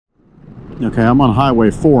Okay, I'm on Highway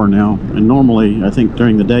 4 now, and normally, I think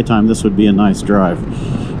during the daytime, this would be a nice drive.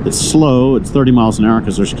 It's slow, it's 30 miles an hour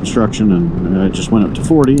because there's construction, and I just went up to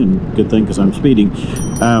 40, and good thing because I'm speeding.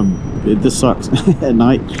 This sucks. At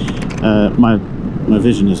night, my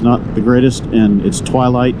vision is not the greatest, and it's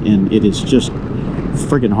twilight, and it is just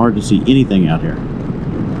friggin' hard to see anything out here.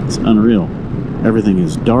 It's unreal. Everything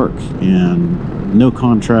is dark and no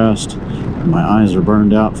contrast. My eyes are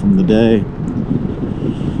burned out from the day.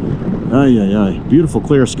 Ay, ay, ay. Beautiful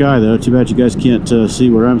clear sky though. Too bad you guys can't see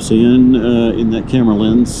where I'm seeing in that camera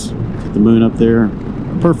lens. The moon up there.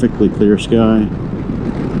 Perfectly clear sky.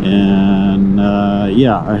 And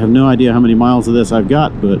yeah, I have no idea how many miles of this I've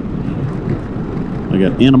got, but I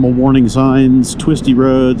got animal warning signs, twisty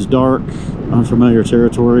roads, dark, unfamiliar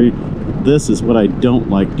territory. This is what I don't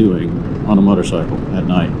like doing on a motorcycle at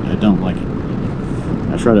night. I don't like it.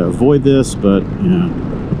 I try to avoid this, but you know,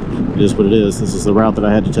 it is what it is. This is the route that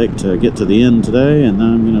I had to take to get to the end today, and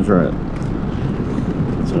I'm going to try it.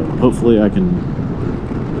 So hopefully I can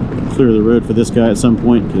clear the road for this guy at some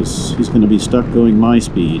point, because he's going to be stuck going my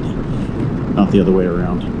speed, not the other way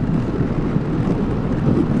around.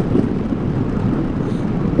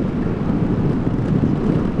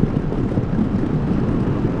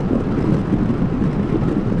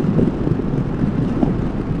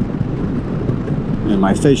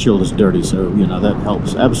 My face shield is dirty, so you know that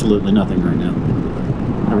helps absolutely nothing right now.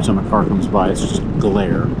 Every time a car comes by, it's just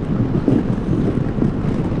glare.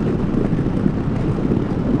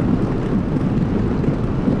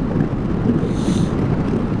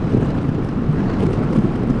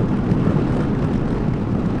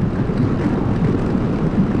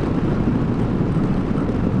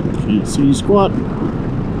 Can't see squat.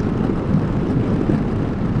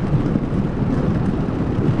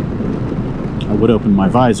 I would open my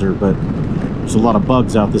visor, but there's a lot of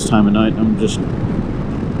bugs out this time of night. I'm just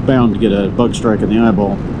bound to get a bug strike in the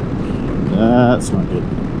eyeball. That's not good.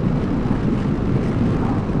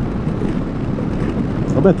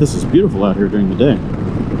 I'll bet this is beautiful out here during the day.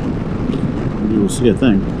 You will see a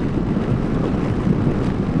thing.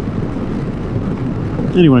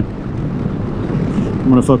 Anyway, I'm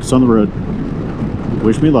going to focus on the road.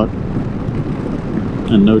 Wish me luck.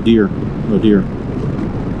 And no deer. No deer.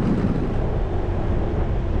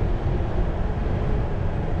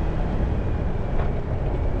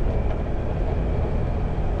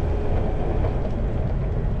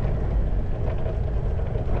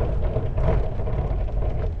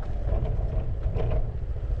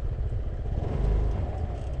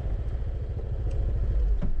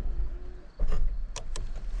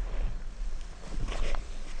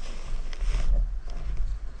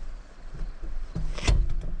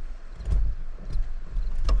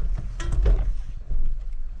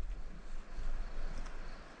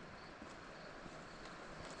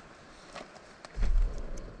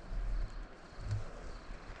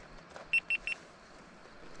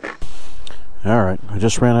 Alright, I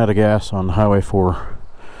just ran out of gas on Highway 4.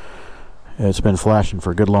 It's been flashing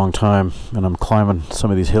for a good long time, and I'm climbing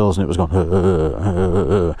some of these hills and it was going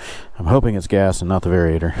I'm hoping it's gas and not the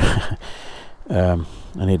variator.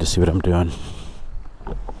 I need to see what I'm doing.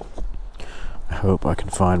 I hope I can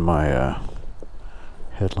find my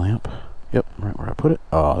headlamp. Yep, right where I put it.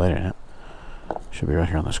 Oh, that ain't it. Should be right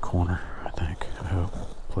here on this corner, I think. I hope.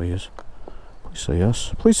 Please. Please say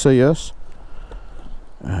yes. Please say yes.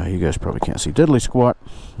 You guys probably can't see diddly squat.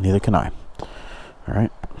 Neither can I.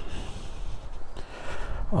 Alright.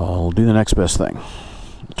 I'll do the next best thing.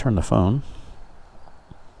 Turn the phone.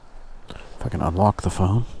 If I can unlock the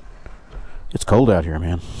phone. It's cold out here,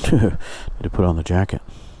 man. Need to put on the jacket.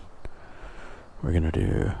 We're going to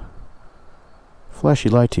do flashy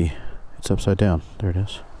lighty. It's upside down. There it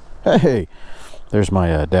is. Hey! There's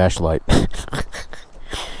my dash light.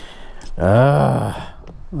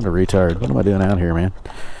 What a retard. What am I doing out here, man?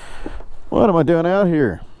 What am I doing out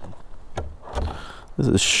here? This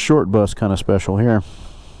is short bus kind of special here.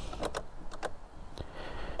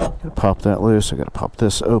 Gotta pop that loose. I gotta pop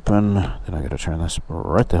this open. Then I gotta turn this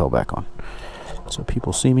right the hell back on, so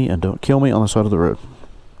people see me and don't kill me on the side of the road.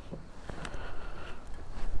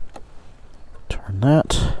 Turn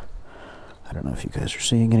that. I don't know if you guys are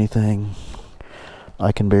seeing anything.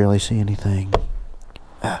 I can barely see anything.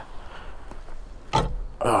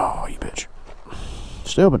 Oh, you bitch.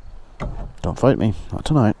 Stay open. Don't fight me. Not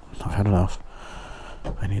tonight. I've had enough.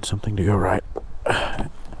 I need something to go right.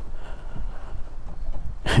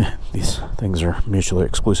 These things are mutually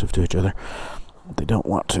exclusive to each other. They don't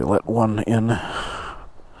want to let one in.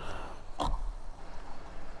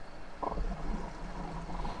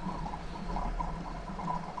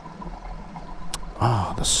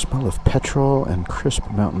 Ah, the smell of petrol and crisp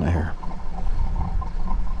mountain air.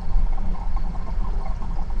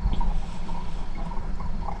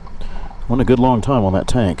 Went a good long time on that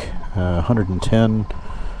tank. 110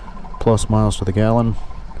 plus miles to the gallon.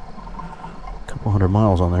 A couple hundred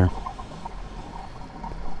miles on there.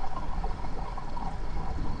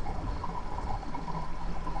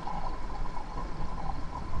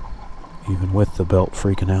 Even with the belt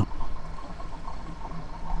freaking out.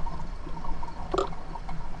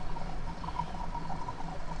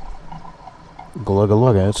 Glugga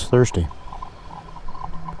lugga, it's thirsty.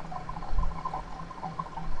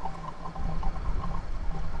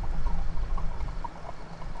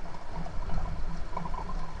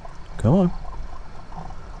 Come on.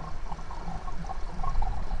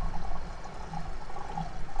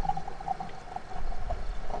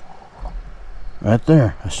 Right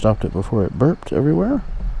there. I stopped it before it burped everywhere.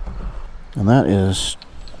 And that is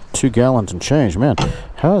 2 gallons and change. Man,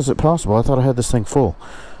 how is it possible? I thought I had this thing full.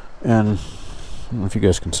 And I don't know if you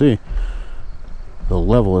guys can see. The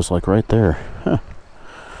level is like right there. Huh.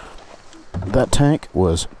 That tank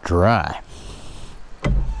was dry.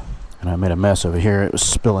 And I made a mess over here. It was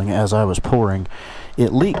spilling as I was pouring.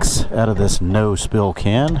 It leaks out of this no spill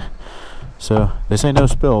can. So they say no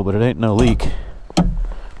spill, but it ain't no leak.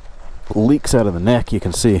 Leaks out of the neck, you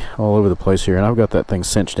can see all over the place here, and I've got that thing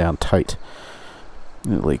cinched down tight.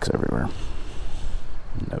 It leaks everywhere.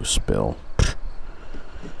 No spill.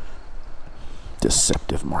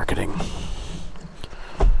 Deceptive marketing.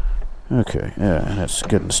 Okay, yeah, that's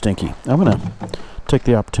good and stinky. I'm gonna take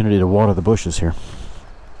the opportunity to water the bushes here.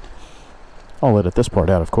 I'll edit this part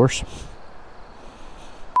out, of course.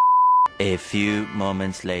 A few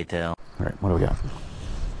moments later. Alright, what do we got?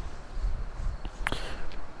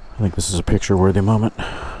 I think this is a picture-worthy moment.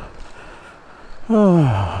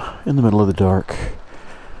 In the middle of the dark,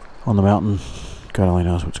 on the mountain. God only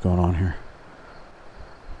knows what's going on here.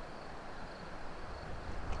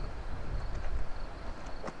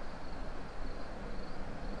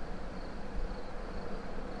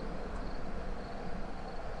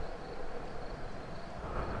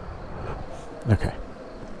 Okay.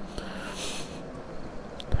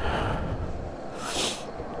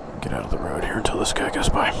 Get out of the road here until this guy goes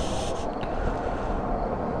by.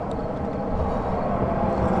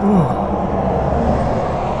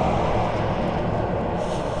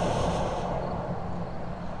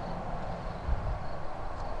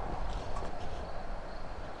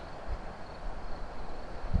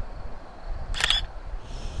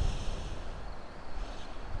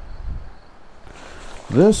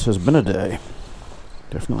 This has been a day.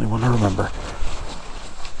 Definitely one to remember.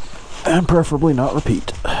 And preferably not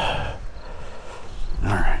repeat.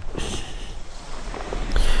 Alright.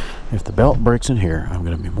 If the belt breaks in here, I'm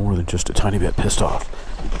going to be more than just a tiny bit pissed off.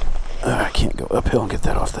 I can't go uphill and get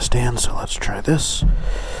that off the stand, so let's try this.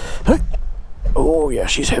 Hey. Oh yeah,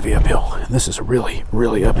 she's heavy uphill. And this is really,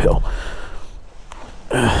 really uphill.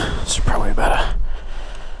 This is probably about a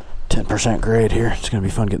 10% grade here. It's going to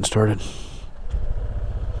be fun getting started.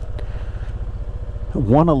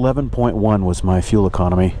 111.1 was my fuel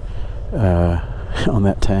economy on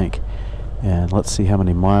that tank. And let's see how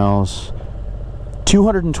many miles.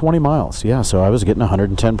 220 miles. Yeah, so I was getting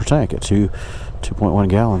 110 per tank at 2.1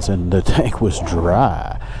 gallons, and the tank was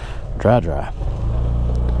dry. Dry.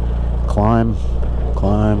 Climb.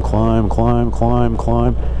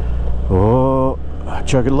 Oh,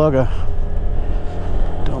 chugga-lugga.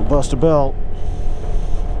 Don't bust a belt.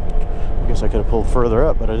 I guess I could have pulled further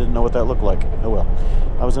up, but I didn't know what that looked like. Oh well.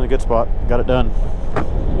 I was in a good spot. Got it done.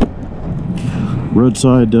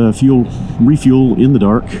 Roadside fuel refuel in the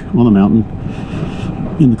dark on the mountain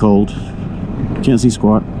in the cold. Can't see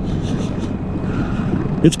squat.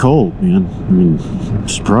 It's cold, man. I mean, I'm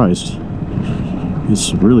surprised.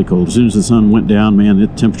 It's really cold. As soon as the sun went down, man, the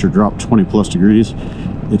temperature dropped 20 plus degrees.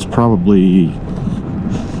 It's probably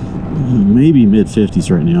maybe mid 50s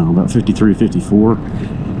right now, about 53, 54.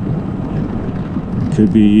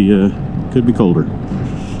 Could be colder.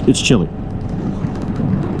 It's chilly.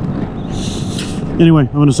 Anyway,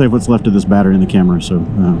 I'm going to save what's left of this battery in the camera, so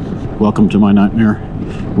welcome to my nightmare.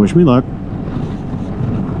 Wish me luck.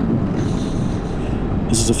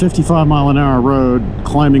 This is a 55-mile-an-hour road,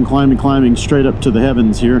 climbing straight up to the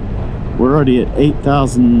heavens here. We're already at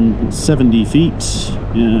 8,070 feet,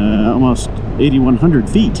 almost 8,100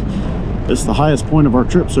 feet. That's the highest point of our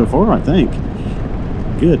trip so far, I think.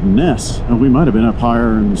 Goodness. We might have been up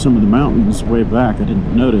higher in some of the mountains way back. I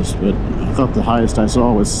didn't notice, but I thought the highest I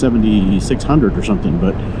saw was 7,600 or something.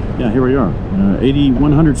 But yeah, here we are,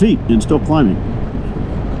 8,100 feet and still climbing.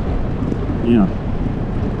 Yeah.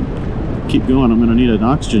 Keep going. I'm going to need an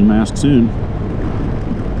oxygen mask soon.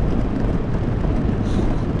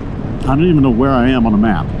 I don't even know where I am on a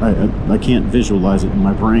map. I can't visualize it in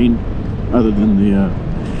my brain other than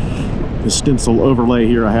the the stencil overlay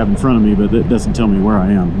here I have in front of me, but it doesn't tell me where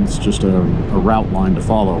I am. It's just a route line to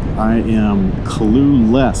follow. I am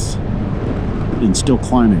clueless and still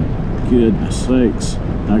climbing. Goodness sakes.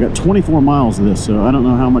 I got 24 miles of this, so I don't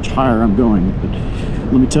know how much higher I'm going. But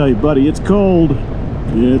let me tell you, buddy, it's cold.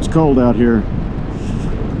 It's cold out here.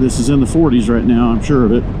 This is in the 40s right now, I'm sure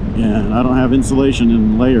of it. And I don't have insulation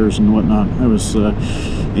and layers and whatnot. I was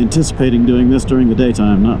anticipating doing this during the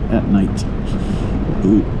daytime, not at night.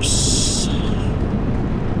 Oops.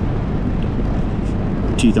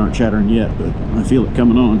 Teeth aren't chattering yet, but I feel it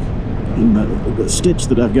coming on. And the stitch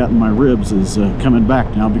that I've got in my ribs is coming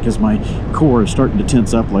back now because my core is starting to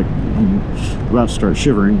tense up, like I'm about to start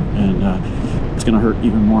shivering, and it's going to hurt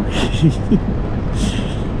even more.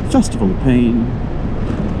 Festival of Pain.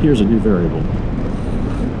 Here's a new variable.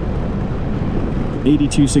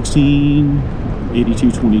 8216,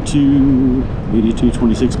 8222,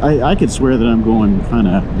 8226. I could swear that I'm going kind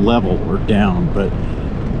of level or down, but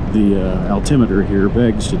the altimeter here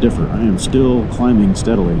begs to differ. I am still climbing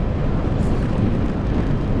steadily.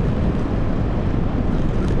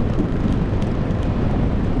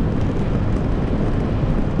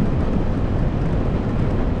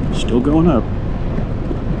 Still going up.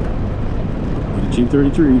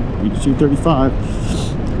 8233,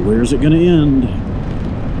 8235. Where's it going to end?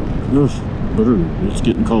 Ugh, it's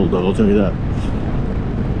getting cold though, I'll tell you that.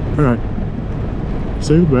 Alright.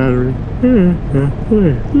 Save the battery.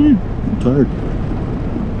 I'm tired.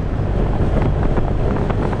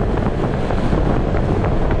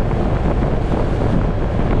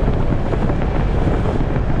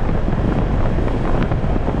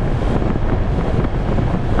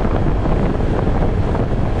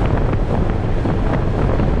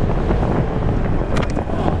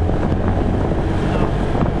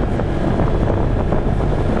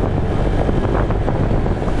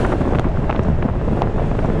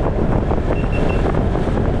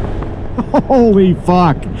 Holy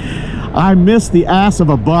fuck. I missed the ass of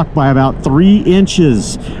a buck by about 3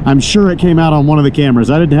 inches. I'm sure it came out on one of the cameras.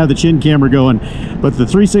 I didn't have the chin camera going, but the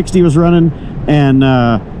 360 was running and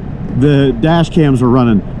the dash cams were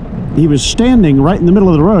running. He was standing right in the middle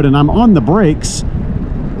of the road and I'm on the brakes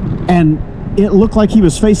and it looked like he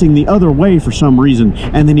was facing the other way for some reason,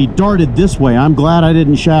 and then he darted this way. I'm glad I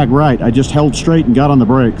didn't shag right. I just held straight and got on the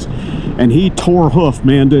brakes, and he tore hoof,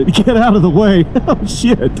 man, to get out of the way. Oh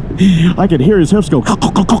shit, I could hear his hoofs go.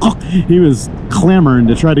 He was clamoring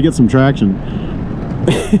to try to get some traction.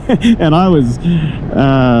 And I was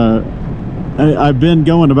I've been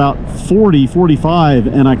going about 40, 45,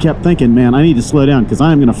 and I kept thinking, man, I need to slow down because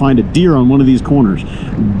I'm going to find a deer on one of these corners.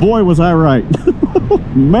 Boy, was I right.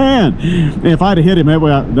 Man, if I'd have hit him, that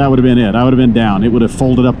would have been it. I would have been down. It would have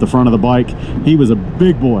folded up the front of the bike. He was a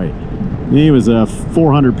big boy. He was a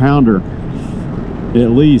 400-pounder,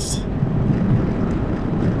 at least.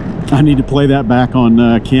 I need to play that back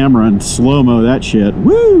on camera and slow-mo that shit.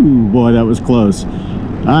 Woo! Boy, that was close.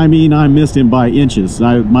 I mean, I missed him by inches.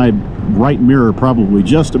 My right mirror probably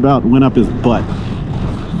just about went up his butt.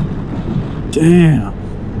 Damn.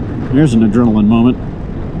 There's an adrenaline moment.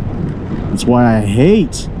 That's why I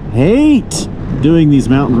hate doing these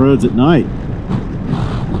mountain roads at night.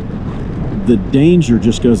 The danger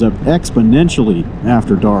just goes up exponentially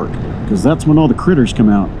after dark, because that's when all the critters come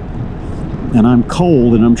out. And I'm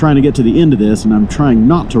cold and I'm trying to get to the end of this, and I'm trying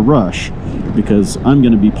not to rush because I'm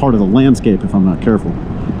going to be part of the landscape if I'm not careful.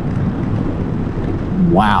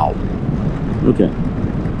 Wow. Okay.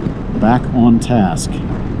 Back on task.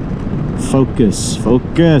 Focus,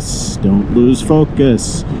 focus. Don't lose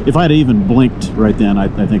focus. If I'd even blinked right then, I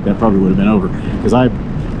think that probably would have been over. Because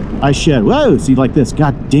I shed. Whoa, see, like this.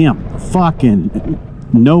 God damn. Fucking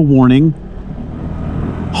no warning.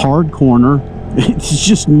 Hard corner. It's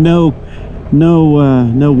just no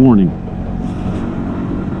warning.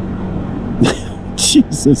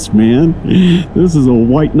 Jesus, man. This is a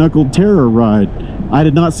white-knuckled terror ride. I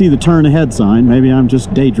did not see the turn ahead sign. Maybe I'm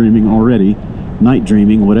just daydreaming already. Night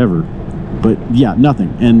dreaming, whatever. But yeah,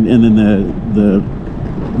 nothing. And then the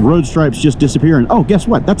road stripes just disappear. And oh, guess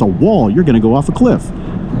what? That's a wall. You're going to go off a cliff.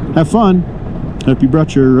 Have fun. Hope you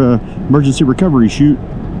brought your emergency recovery chute.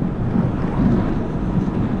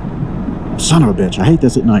 Son of a bitch. I hate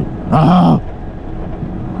this at night. Ah!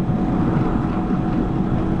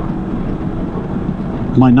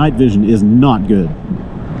 My night vision is not good.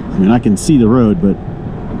 I mean, I can see the road, but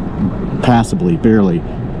passably, barely.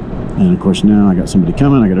 And of course now I got somebody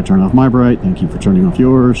coming. I got to turn off my bright. Thank you for turning off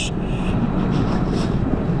yours.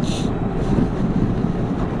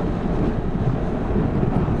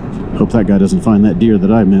 Hope that guy doesn't find that deer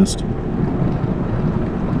that I missed.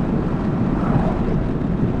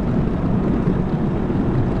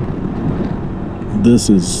 This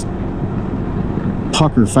is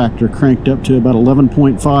pucker factor cranked up to about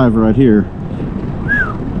 11.5 right here.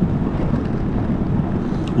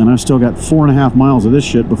 And I've still got 4.5 miles of this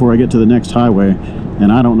shit before I get to the next highway.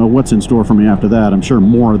 And I don't know what's in store for me after that. I'm sure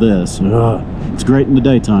more of this. Ugh. It's great in the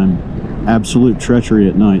daytime. Absolute treachery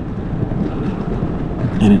at night.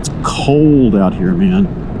 And it's cold out here, man.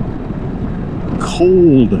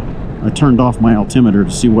 Cold. I turned off my altimeter to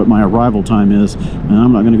see what my arrival time is. And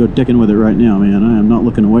I'm not going to go dicking with it right now, man. I am not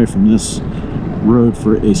looking away from this road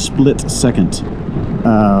for a split second.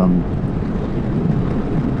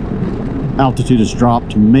 Altitude has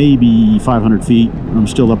dropped maybe 500 feet. I'm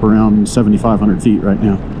still up around 7,500 feet right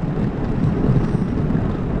now.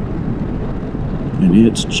 And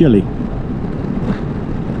it's chilly.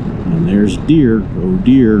 And there's deer. Oh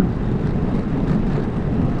dear.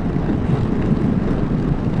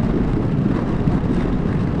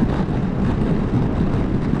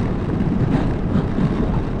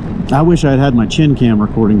 I wish I had my chin cam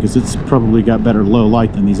recording because it's probably got better low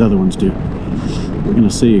light than these other ones do. We're gonna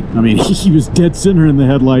see. I mean, he was dead center in the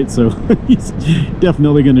headlight, so he's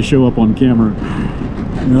definitely gonna show up on camera.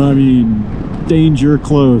 I mean, danger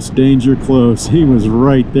close, danger close. He was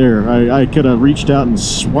right there. I could have reached out and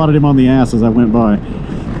swatted him on the ass as I went by.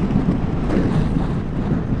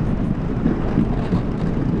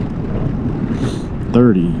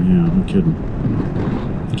 .30, yeah, no kidding.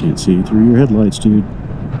 Can't see through your headlights, dude.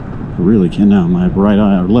 I really can now. My right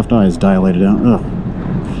eye or left eye is dilated out. Ugh.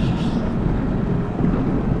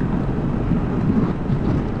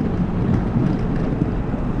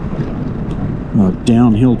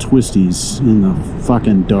 Downhill twisties in the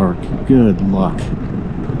fucking dark. Good luck.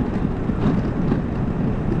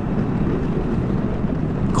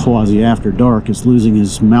 Quasi after dark is losing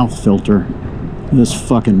his mouth filter. This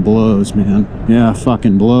fucking blows, man. Yeah,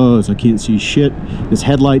 fucking blows. I can't see shit. This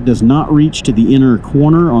headlight does not reach to the inner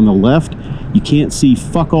corner on the left. You can't see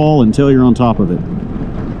fuck all until you're on top of it.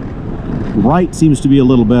 Right seems to be a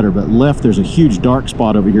little better, but left there's a huge dark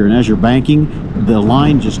spot over here, and as you're banking, the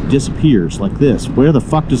line just disappears like this. Where the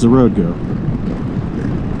fuck does the road go?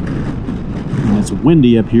 And it's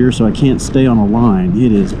windy up here, so I can't stay on a line.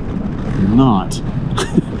 It is not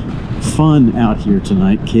fun out here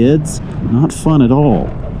tonight, kids. Not fun at all.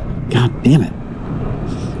 God damn it.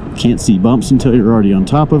 Can't see bumps until you're already on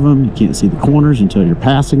top of them. You can't see the corners until you're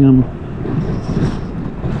passing them.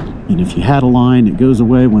 And if you had a line, it goes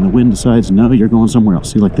away when the wind decides, no, you're going somewhere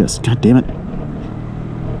else. See, like this. God damn it.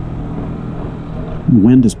 The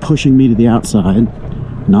wind is pushing me to the outside,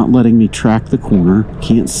 not letting me track the corner.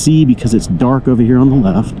 Can't see because it's dark over here on the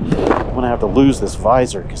left. I'm going to have to lose this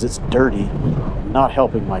visor because it's dirty, not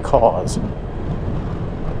helping my cause.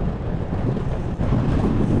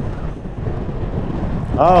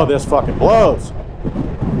 Oh, this fucking blows.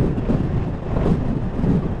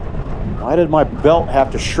 Why did my belt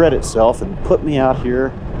have to shred itself and put me out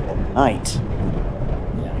here at night?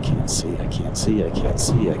 Yeah, I can't see, I can't see, I can't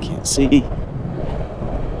see, I can't see.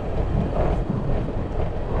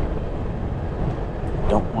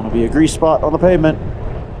 Don't want to be a grease spot on the pavement,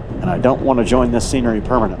 and I don't want to join this scenery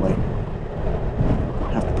permanently.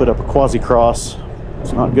 I have to put up a quasi-cross.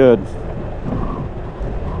 It's not good.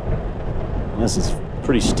 And this is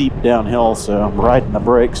pretty steep downhill, so I'm riding the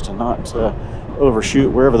brakes to not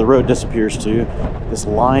overshoot wherever the road disappears to. This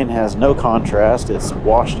line has no contrast. It's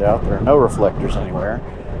washed out. There are no reflectors anywhere.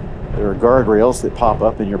 There are guardrails that pop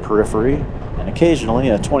up in your periphery, and occasionally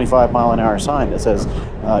a 25-mile-an-hour sign that says,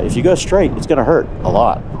 if you go straight, it's going to hurt a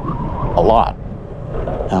lot. A lot.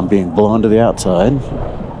 I'm being blown to the outside.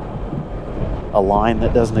 A line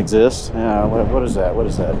that doesn't exist. What is that? What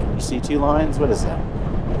is that? Can you see two lines? What is that?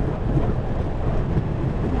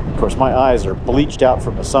 Of course, my eyes are bleached out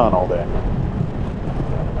from the sun all day.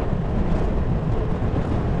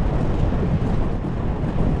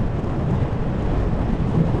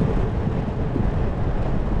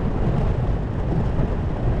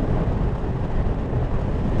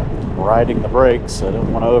 Riding the brakes. I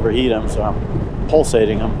don't want to overheat them, so I'm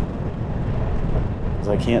pulsating them because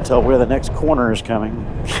I can't tell where the next corner is coming.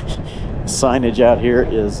 Signage out here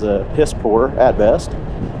is piss poor at best.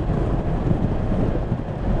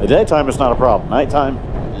 The daytime is not a problem. Nighttime,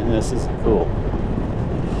 and this isn't cool.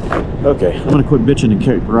 Okay, I'm gonna quit bitching and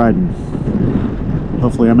keep riding.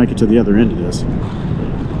 Hopefully I make it to the other end of this.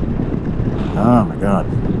 Oh my god.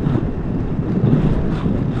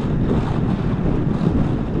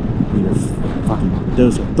 Fucking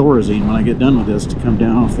dose of Thorazine when I get done with this to come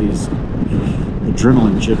down off these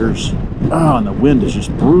adrenaline jitters. Oh, and the wind is just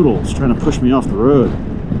brutal. It's trying to push me off the road.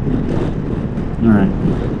 Alright.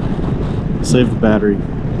 Save the battery.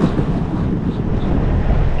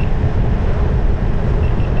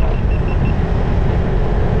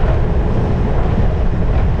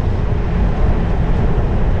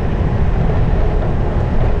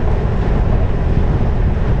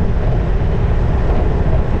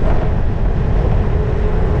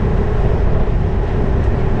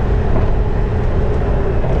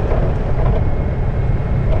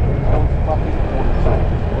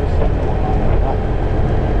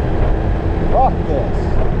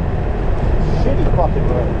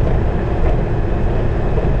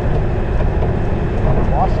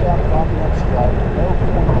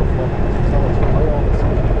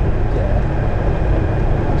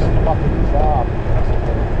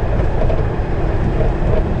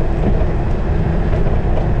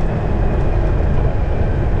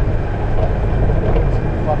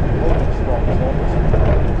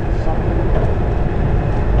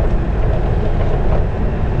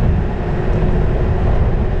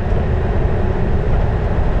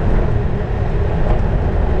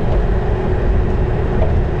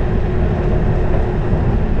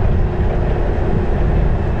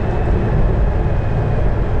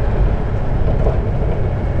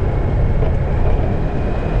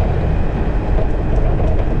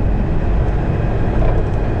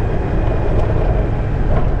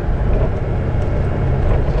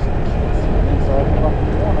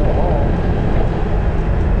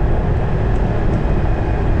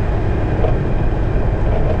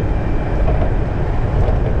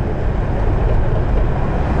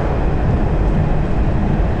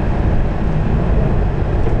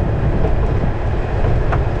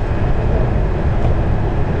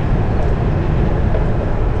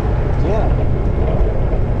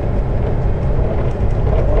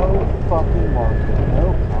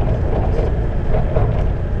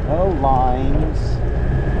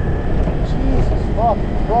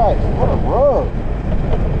 Christ, what a road.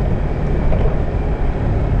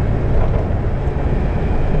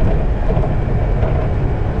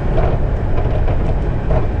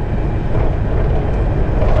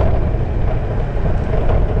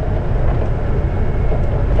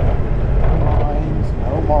 Lines,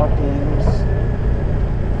 no markings.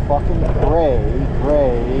 Fucking gray,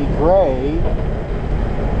 gray, gray.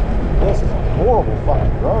 This is a horrible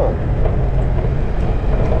fucking road.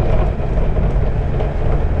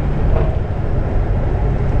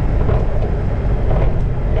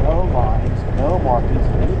 No lines, no markings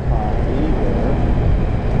of any kind anywhere.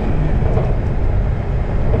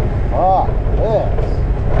 Fuck this.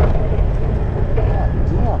 God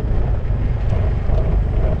damn.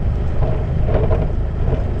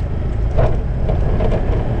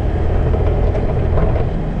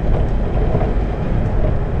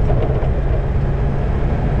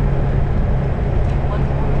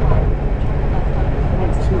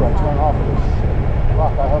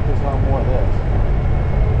 I hope there's no more of this.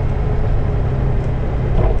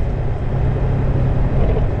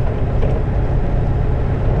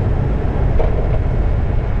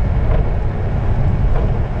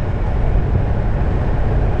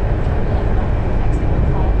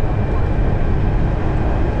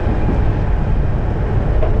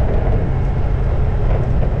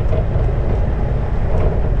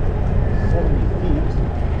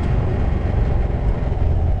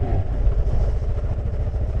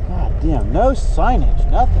 Damn, no signage,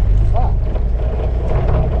 nothing. Fuck.